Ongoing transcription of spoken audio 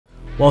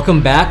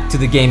Welcome back to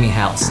the Gaming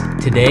House.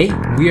 Today,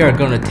 we are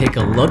going to take a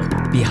look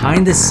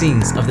behind the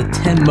scenes of the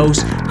 10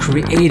 most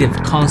creative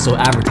console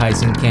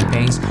advertising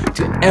campaigns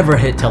to ever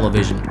hit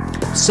television.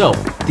 So,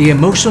 the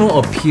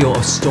emotional appeal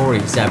of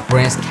stories that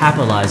brands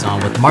capitalize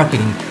on with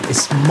marketing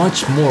is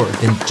much more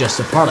than just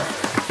a product.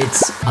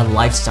 It's a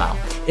lifestyle.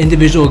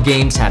 Individual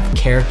games have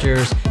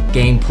characters,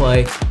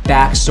 gameplay,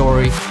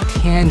 backstory,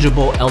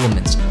 tangible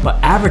elements, but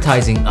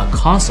advertising a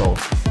console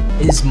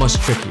is much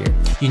trickier.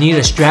 You need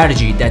a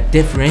strategy that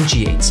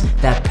differentiates,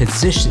 that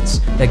positions,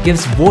 that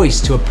gives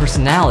voice to a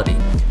personality.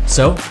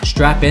 So,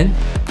 strap in,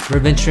 we're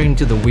venturing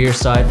to the weird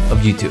side of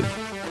YouTube.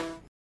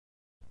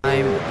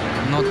 I'm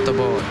not the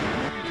boy.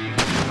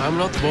 I'm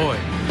not boy.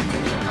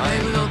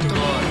 I'm not the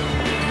boy.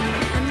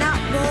 I'm not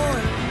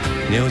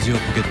bored. ネオジオ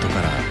ポケット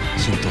から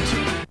新登場。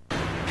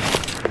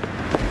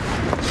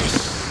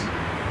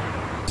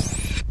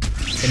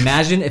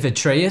Imagine if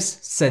Atreus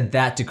said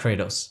that to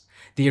Kratos.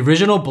 The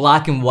original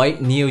black and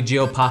white Neo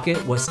Geo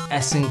Pocket was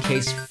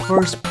SNK's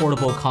first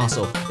portable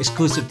console,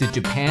 exclusive to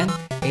Japan,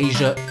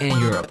 Asia, and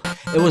Europe.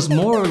 It was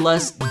more or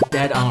less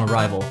dead on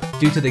arrival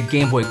due to the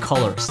Game Boy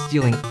Color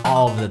stealing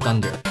all of the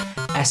thunder.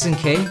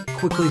 SNK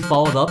quickly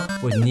followed up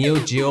with Neo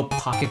Geo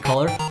Pocket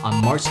Color on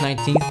March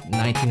 19,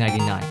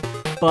 1999,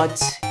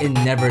 but it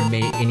never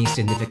made any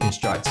significant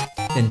strides.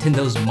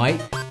 Nintendo's might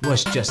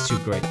was just too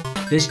great.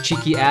 This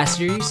cheeky ass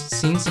series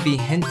seems to be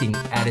hinting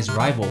at his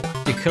rival,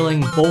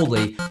 declaring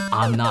boldly,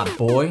 "I'm not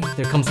boy.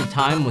 There comes a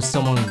time when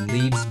someone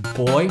leaves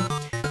boy."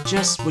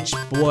 Just which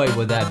boy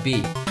would that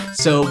be?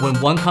 So when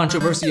one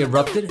controversy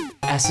erupted,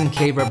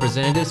 SNK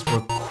representatives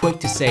were quick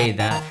to say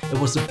that it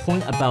was a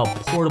point about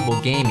portable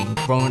gaming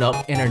growing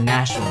up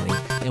internationally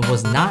and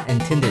was not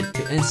intended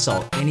to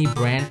insult any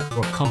brand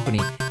or company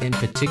in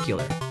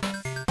particular.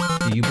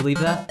 Do you believe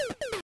that?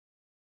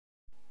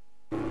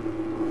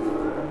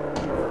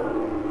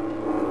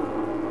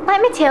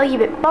 Let me tell you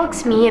what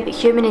bugs me about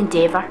human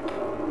endeavour.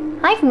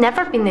 I've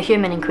never been the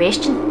human in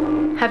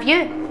question. Have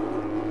you?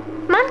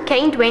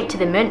 Mankind went to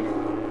the moon.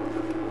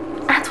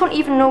 I don't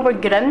even know where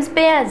Grimsby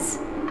is.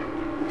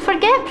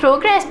 Forget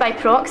progress by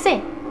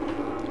proxy.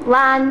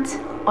 Land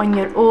on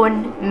your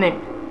own moon.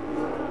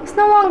 It's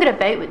no longer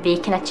about what they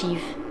can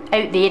achieve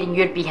out there in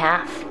your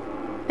behalf,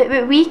 but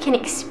what we can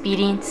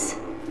experience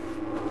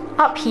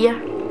up here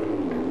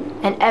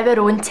in our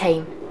own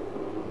time.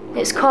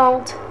 It's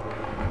called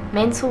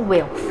mental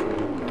wealth.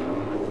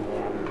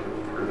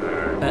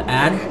 An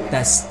ad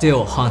that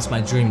still haunts my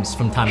dreams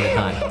from time to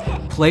time.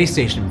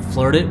 PlayStation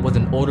flirted with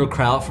an older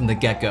crowd from the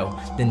get-go.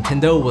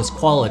 Nintendo was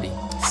quality.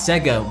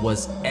 Sega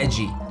was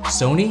edgy.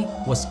 Sony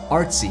was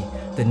artsy.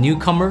 The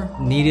newcomer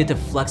needed to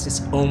flex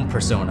its own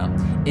persona.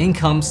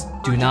 Incomes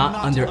do not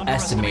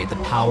underestimate the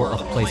power of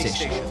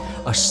PlayStation.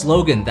 A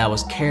slogan that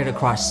was carried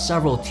across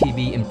several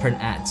TV and print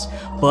ads.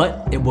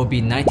 But it will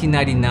be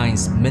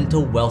 1999's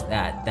mental wealth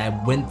ad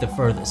that went the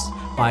furthest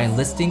by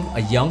enlisting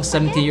a young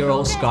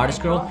 17-year-old Scottish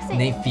girl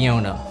named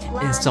Fiona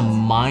in some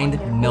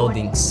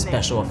mind-melding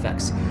special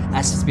effects.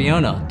 As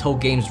Fiona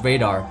told Games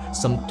Radar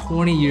some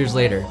 20 years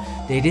later,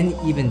 "They didn't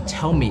even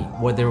tell me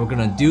what they were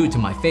gonna do to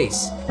my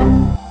face."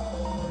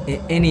 In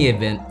any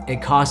event,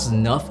 it caused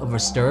enough of a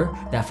stir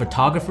that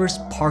photographers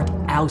parked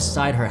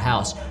outside her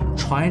house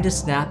trying to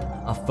snap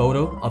a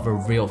photo of her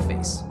real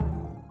face.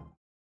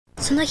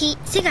 その日、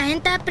セガエ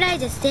ンタープライ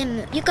ゼス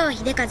専務湯川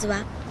秀和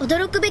は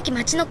驚くべき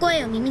街の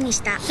声を耳に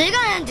した。セガ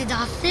なんてダ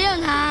ッセよ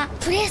な。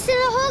プレステ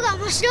の方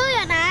が面白い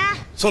よな。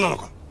そうなの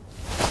か。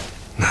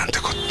なんて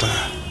こった。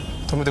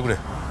止めてくれ。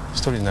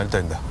一人になりた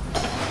いんだ。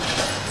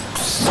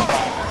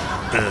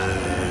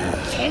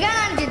セガ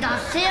なんてダッ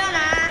セよ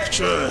な。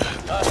ちょ。うる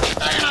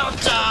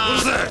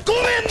せえ。ごめ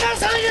んな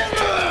さいよ。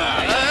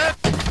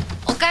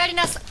おかえり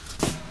なさい。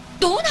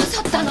どうな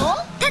さったの？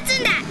立つ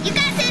んだ、湯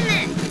川専務。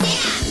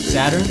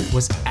Saturn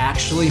was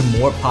actually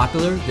more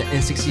popular than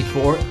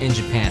N64 in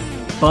Japan,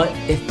 but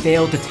it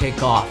failed to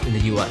take off in the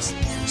US.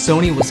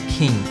 Sony was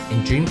king,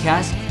 and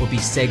Dreamcast would be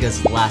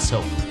Sega's last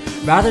hope.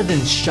 Rather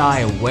than shy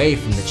away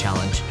from the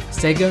challenge,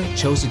 Sega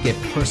chose to get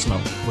personal,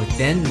 with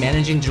then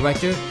managing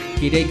director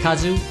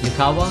Hidekazu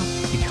Yukawa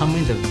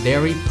becoming the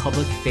very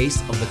public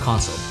face of the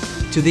console,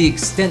 to the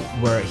extent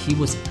where he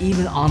was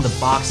even on the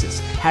boxes,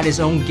 had his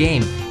own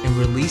game, and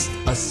released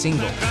a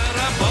single.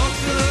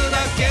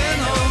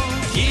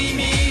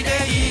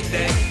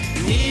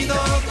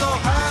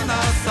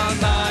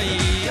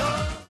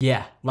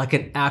 Yeah, like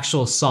an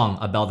actual song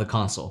about the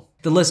console.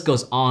 The list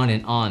goes on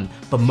and on,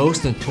 but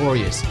most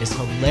notorious is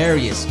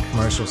hilarious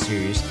commercial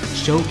series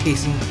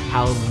showcasing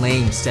how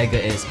lame Sega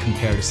is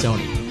compared to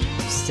Sony.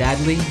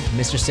 Sadly,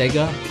 Mr.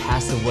 Sega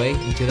passed away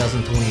in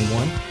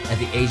 2021 at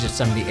the age of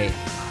 78,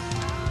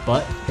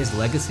 but his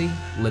legacy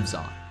lives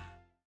on.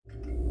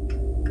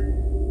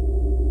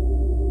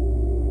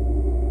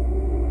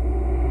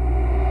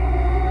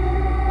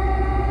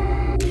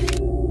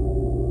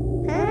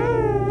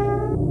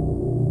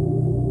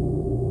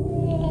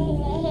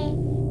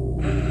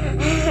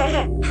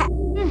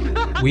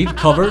 We've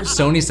covered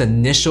Sony's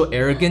initial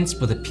arrogance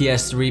with the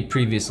PS3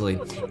 previously,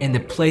 and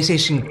the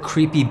PlayStation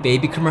creepy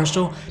baby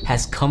commercial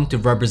has come to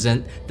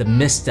represent the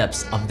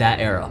missteps of that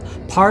era.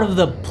 Part of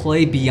the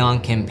Play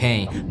Beyond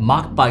campaign,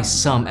 mocked by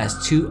some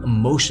as too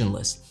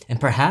emotionless,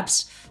 and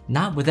perhaps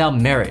not without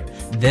merit.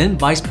 Then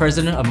Vice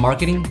President of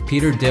Marketing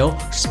Peter Dill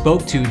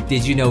spoke to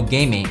Did You Know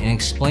Gaming and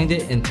explained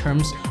it in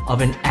terms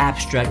of an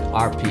abstract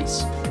art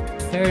piece.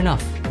 Fair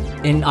enough.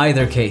 In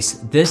either case,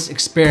 this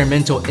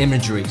experimental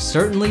imagery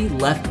certainly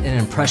left an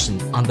impression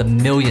on the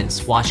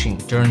millions watching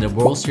during the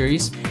World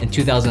Series in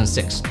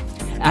 2006.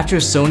 After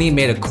Sony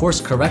made a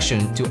course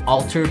correction to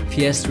alter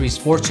PS3's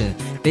fortune,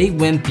 they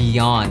went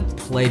beyond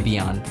Play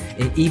Beyond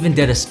and even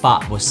did a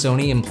spot with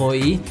Sony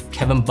employee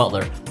Kevin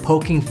Butler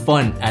poking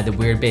fun at the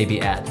Weird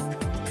Baby ad.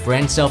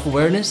 Brand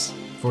self-awareness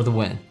for the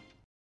win.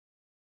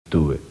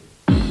 Do it.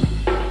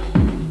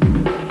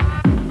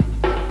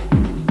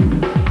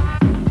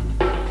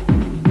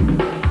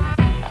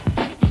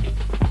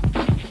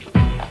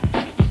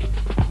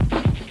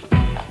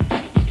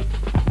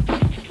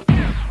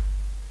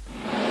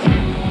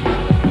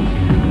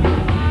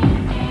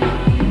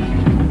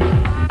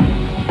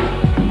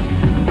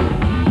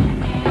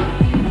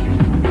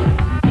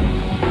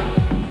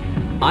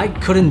 I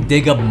couldn't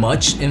dig up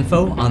much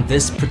info on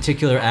this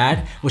particular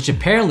ad, which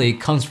apparently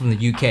comes from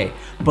the UK,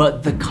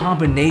 but the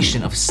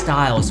combination of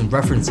styles and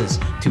references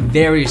to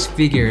various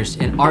figures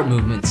and art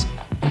movements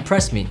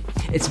impressed me.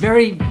 It's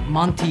very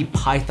Monty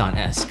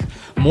Python-esque,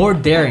 more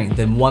daring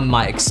than one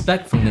might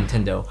expect from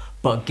Nintendo,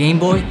 but Game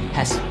Boy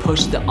has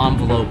pushed the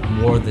envelope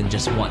more than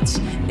just once,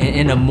 and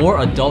in a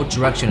more adult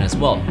direction as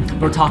well.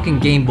 We're talking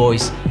Game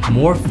Boy's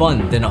more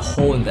fun than a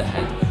hole in the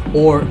head,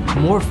 or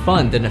more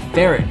fun than a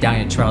ferret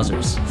down your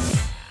trousers.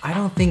 I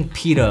don't think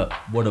PETA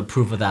would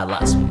approve of that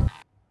last one.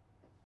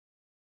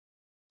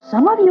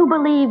 Some of you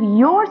believe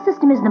your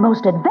system is the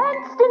most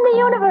advanced in the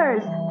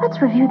universe.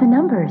 Let's review the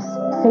numbers.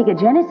 Sega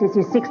Genesis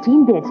is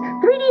 16 bits,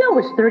 3DO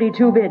is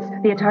 32 bits,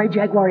 the Atari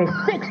Jaguar is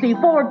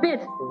 64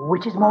 bits.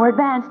 Which is more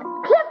advanced?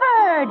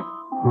 Clifford!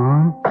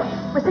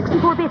 With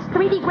 64 bits,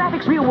 3D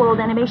graphics,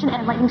 real-world animation,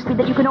 and lightning speed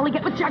that you can only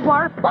get with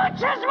Jaguar. Which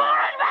is more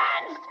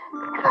advanced?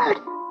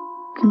 Clifford!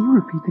 Can you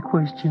repeat the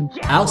question?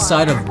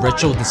 Outside of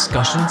ritual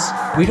discussions,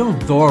 we don't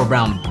throw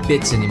around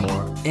bits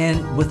anymore,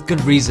 and with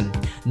good reason.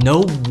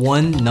 No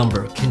one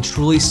number can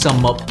truly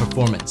sum up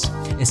performance,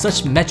 and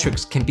such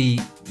metrics can be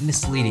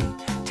misleading.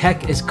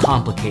 Tech is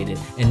complicated,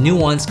 and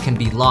nuance can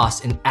be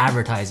lost in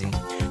advertising.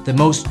 The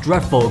most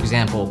dreadful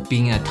example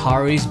being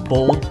Atari's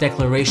bold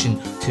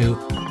declaration to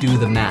do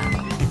the math,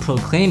 and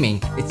proclaiming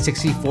its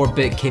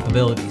 64-bit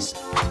capabilities.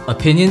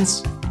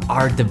 Opinions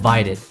are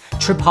divided.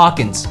 Trip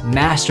Hawkins,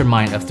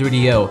 mastermind of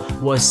 3DO,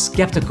 was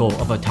skeptical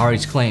of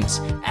Atari's claims,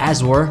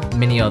 as were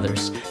many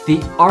others.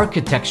 The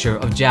architecture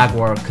of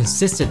Jaguar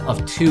consisted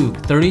of two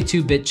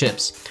 32-bit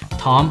chips,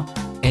 Tom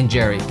and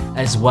Jerry,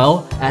 as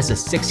well as a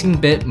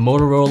 16-bit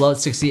Motorola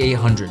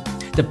 6800.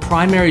 The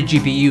primary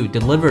GPU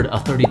delivered a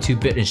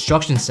 32-bit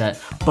instruction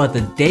set, but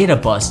the data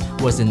bus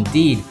was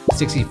indeed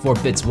 64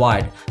 bits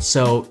wide,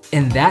 so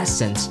in that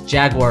sense,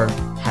 Jaguar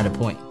had a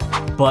point.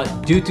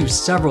 But due to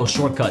several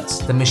shortcuts,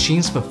 the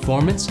machine's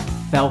performance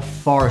fell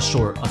far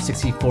short of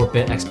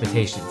 64-bit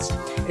expectations.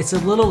 It's a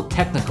little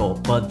technical,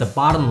 but the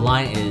bottom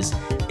line is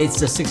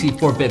it's a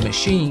 64-bit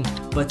machine,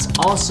 but it's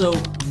also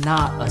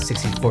not a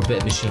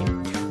 64-bit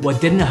machine.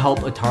 What didn't help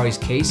Atari's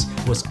case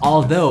was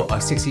although a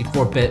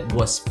 64-bit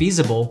was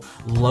feasible,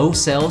 low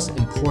sales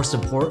and poor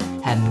support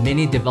had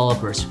many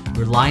developers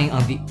relying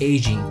on the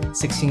aging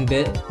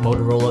 16-bit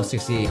Motorola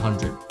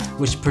 6800,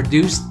 which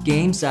produced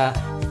games that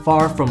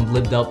far from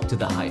lived up to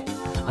the hype.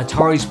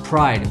 Atari's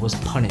pride was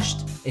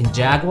punished, and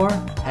Jaguar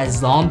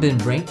has long been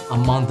ranked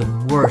among the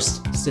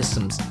worst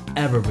systems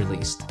ever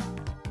released.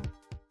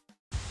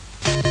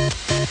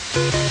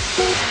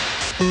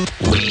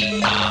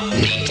 We are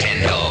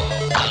Nintendo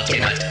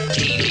Ultimate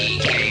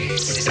TV Game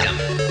System.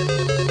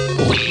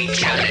 We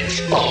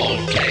challenge all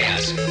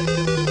players.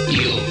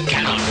 You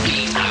cannot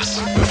beat us.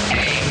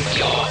 Aim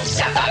your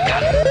zapper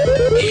gun.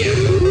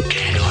 You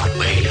cannot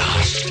beat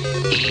us.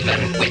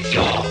 Even with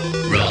your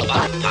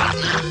robot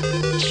partner.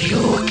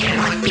 You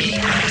cannot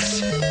beat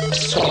us.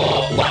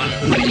 Score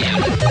 1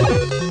 million.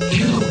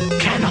 You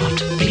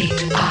cannot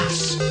beat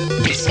us.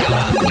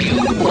 Discover new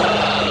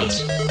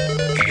worlds.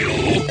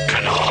 You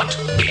cannot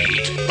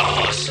beat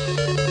us.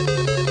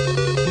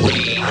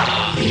 We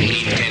are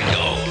Nintendo.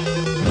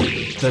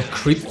 The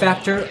creep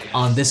factor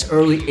on this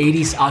early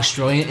 80s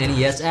Australian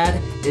NES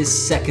ad is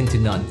second to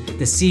none.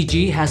 The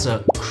CG has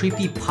a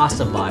creepy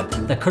pasta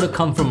vibe that could have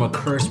come from a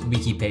cursed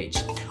wiki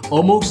page,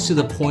 almost to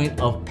the point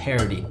of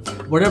parody.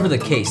 Whatever the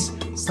case,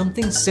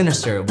 something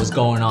sinister was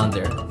going on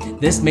there.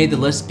 This made the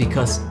list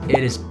because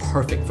it is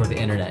perfect for the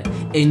internet.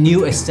 It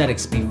knew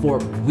aesthetics before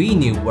we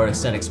knew what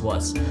aesthetics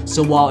was.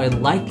 So while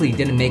it likely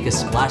didn't make a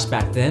splash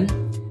back then,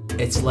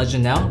 its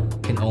legend now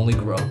can only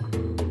grow.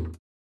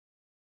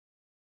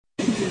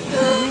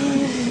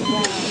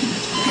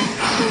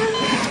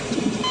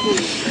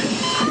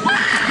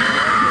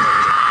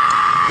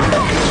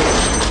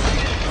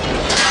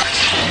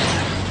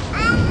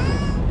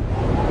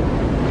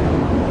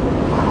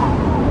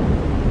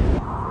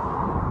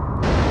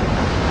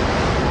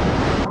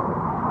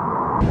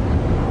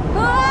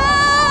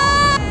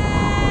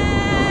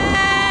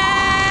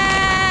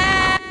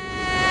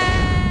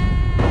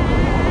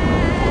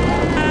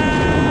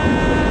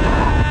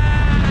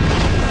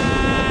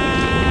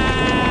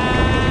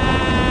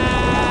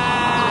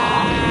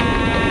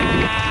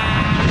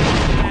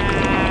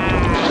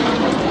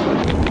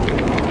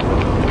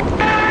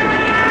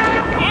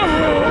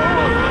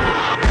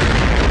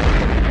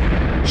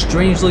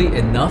 Strangely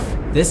enough,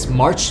 this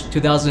March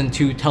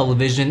 2002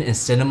 television and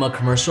cinema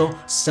commercial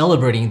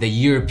celebrating the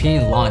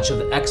European launch of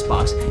the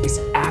Xbox is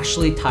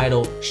actually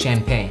titled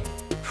Champagne.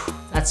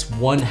 That's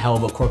one hell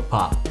of a cork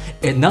pop.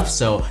 Enough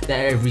so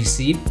that it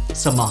received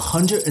some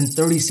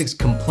 136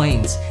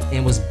 complaints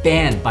and was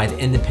banned by the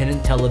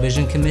Independent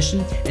Television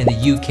Commission in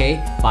the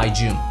UK by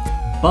June.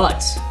 But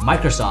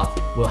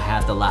Microsoft will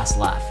have the last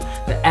laugh.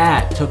 The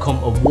ad took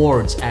home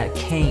awards at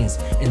Cannes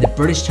and the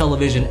British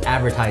Television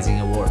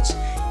Advertising Awards.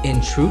 In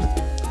truth,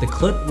 the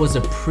clip was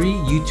a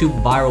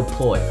pre-YouTube viral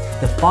ploy.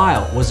 The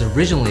file was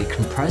originally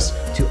compressed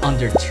to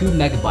under 2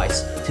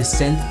 megabytes to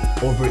send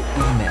over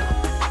email.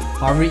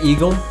 Harvey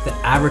Eagle, the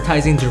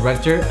advertising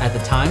director at the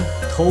time,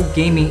 told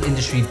Gaming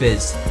Industry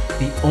Biz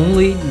the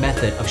only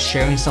method of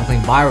sharing something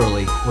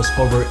virally was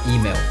over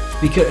email.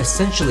 We could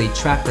essentially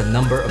track the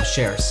number of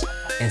shares.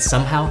 And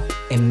somehow,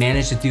 it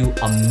managed to do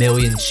 1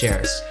 million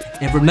shares.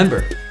 And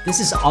remember,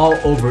 this is all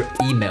over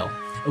email.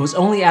 It was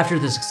only after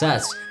the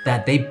success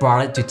that they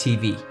brought it to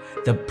TV.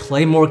 The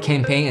Play More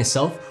campaign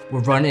itself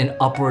would run in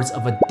upwards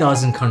of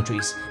 12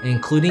 countries,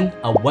 including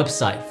a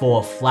website full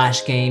of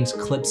flash games,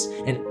 clips,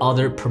 and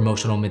other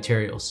promotional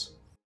materials.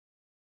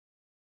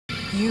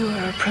 You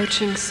are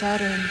approaching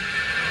Saturn.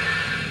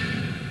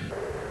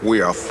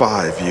 We are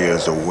 5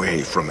 years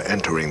away from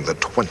entering the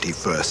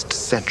 21st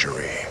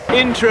century.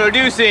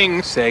 Introducing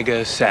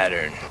Sega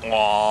Saturn.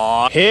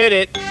 Aww. Hit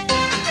it!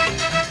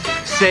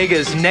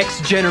 Sega's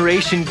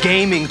next-generation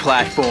gaming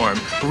platform,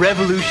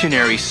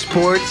 revolutionary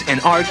sports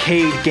and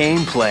arcade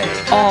gameplay,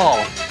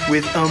 all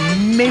with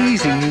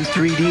amazing new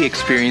 3D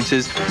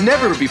experiences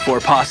never before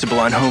possible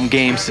on home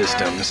game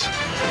systems.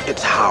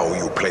 It's how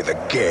you play the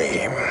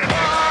game.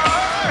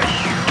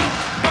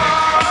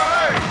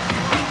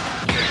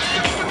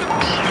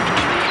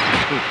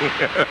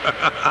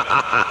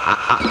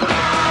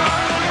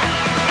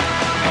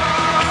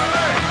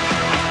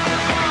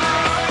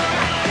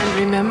 And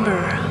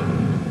remember,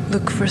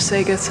 look for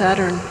Sega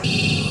Saturn.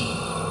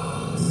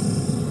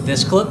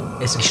 This clip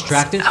is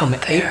extracted from an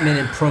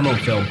 8-minute promo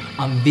film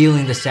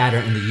unveiling the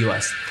Saturn in the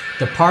US.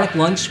 The product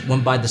launch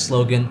went by the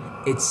slogan,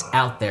 "It's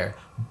out there,"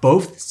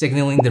 both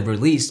signaling the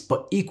release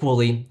but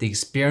equally the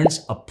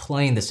experience of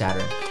playing the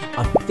Saturn.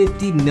 A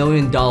 $50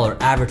 million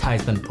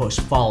advertisement push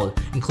followed,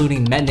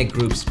 including Metnick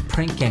Group's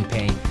print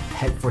campaign,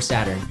 Head for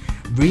Saturn,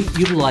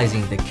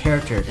 reutilizing the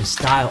character and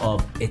style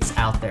of It's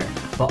Out There,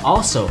 but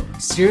also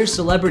serious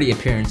celebrity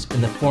appearance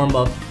in the form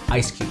of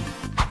Ice Cube.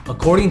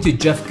 According to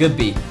Jeff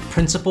Goodby,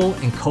 principal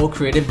and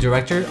co-creative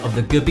director of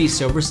the Goodby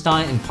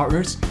Silverstein and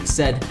Partners,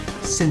 said,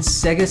 "Since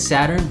Sega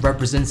Saturn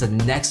represents the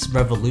next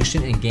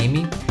revolution in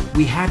gaming,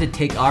 we had to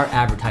take our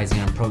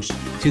advertising approach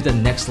to the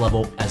next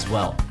level as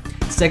well.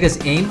 Sega's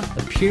aim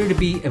appeared to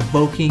be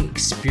evoking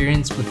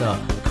experience with a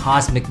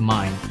cosmic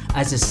mind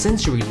as a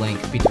sensory link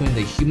between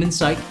the human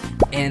psyche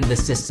and the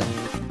system.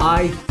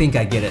 I think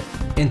I get it.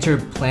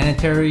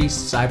 Interplanetary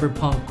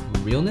cyberpunk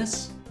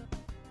realness?"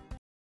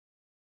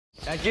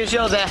 野球し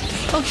ようぜ。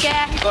オッケ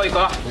ー。行こう行こ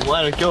う。お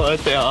前ら今日はやっ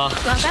たよ。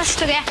任し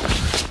とけ。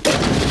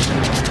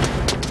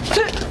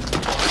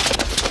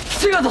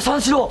瀬形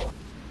三四郎。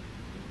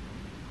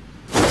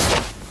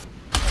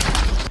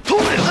通れ。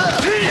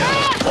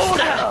ほ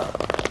ら。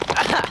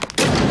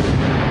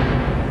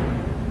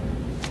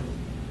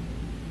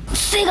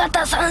瀬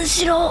形三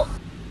四郎。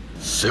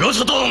瀬形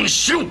三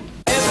四郎。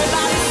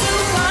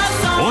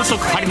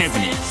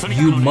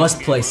 You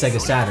must play Sega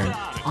Saturn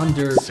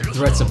under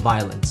threats of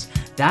violence.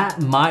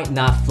 That might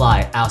not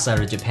fly outside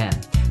of Japan.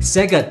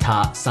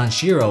 Segata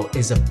Sanshiro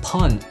is a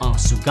pun on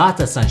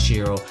Sugata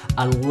Sanshiro,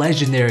 a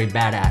legendary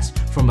badass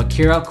from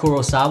Akira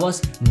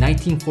Kurosawa's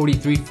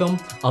 1943 film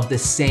of the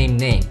same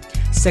name.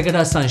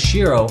 Segata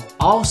Sanshiro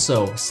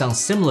also sounds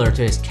similar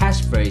to his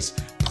catchphrase,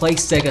 "Play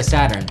Sega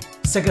Saturn."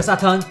 Sega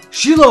Saturn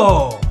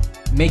Shiro!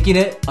 Making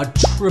it a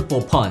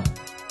triple pun.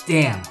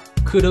 Damn.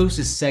 Kudos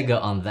to Sega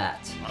on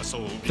that.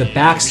 The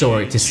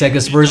backstory to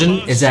Sega's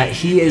version is that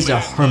he is a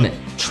hermit,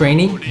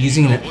 training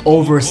using an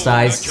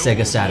oversized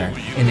Sega Saturn,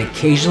 and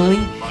occasionally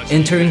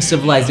entering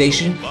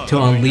civilization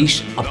to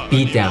unleash a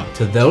beatdown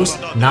to those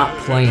not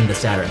playing the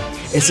Saturn.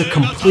 It's a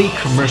complete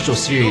commercial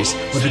series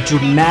with a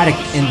dramatic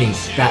ending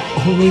that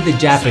only the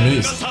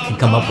Japanese can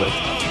come up with.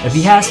 If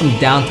you have some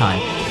downtime,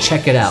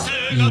 check it out.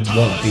 You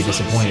won't be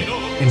disappointed.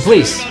 And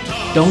please,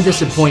 don't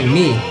disappoint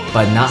me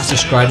by not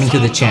subscribing to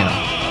the channel.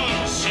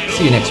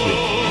 See you next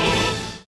week.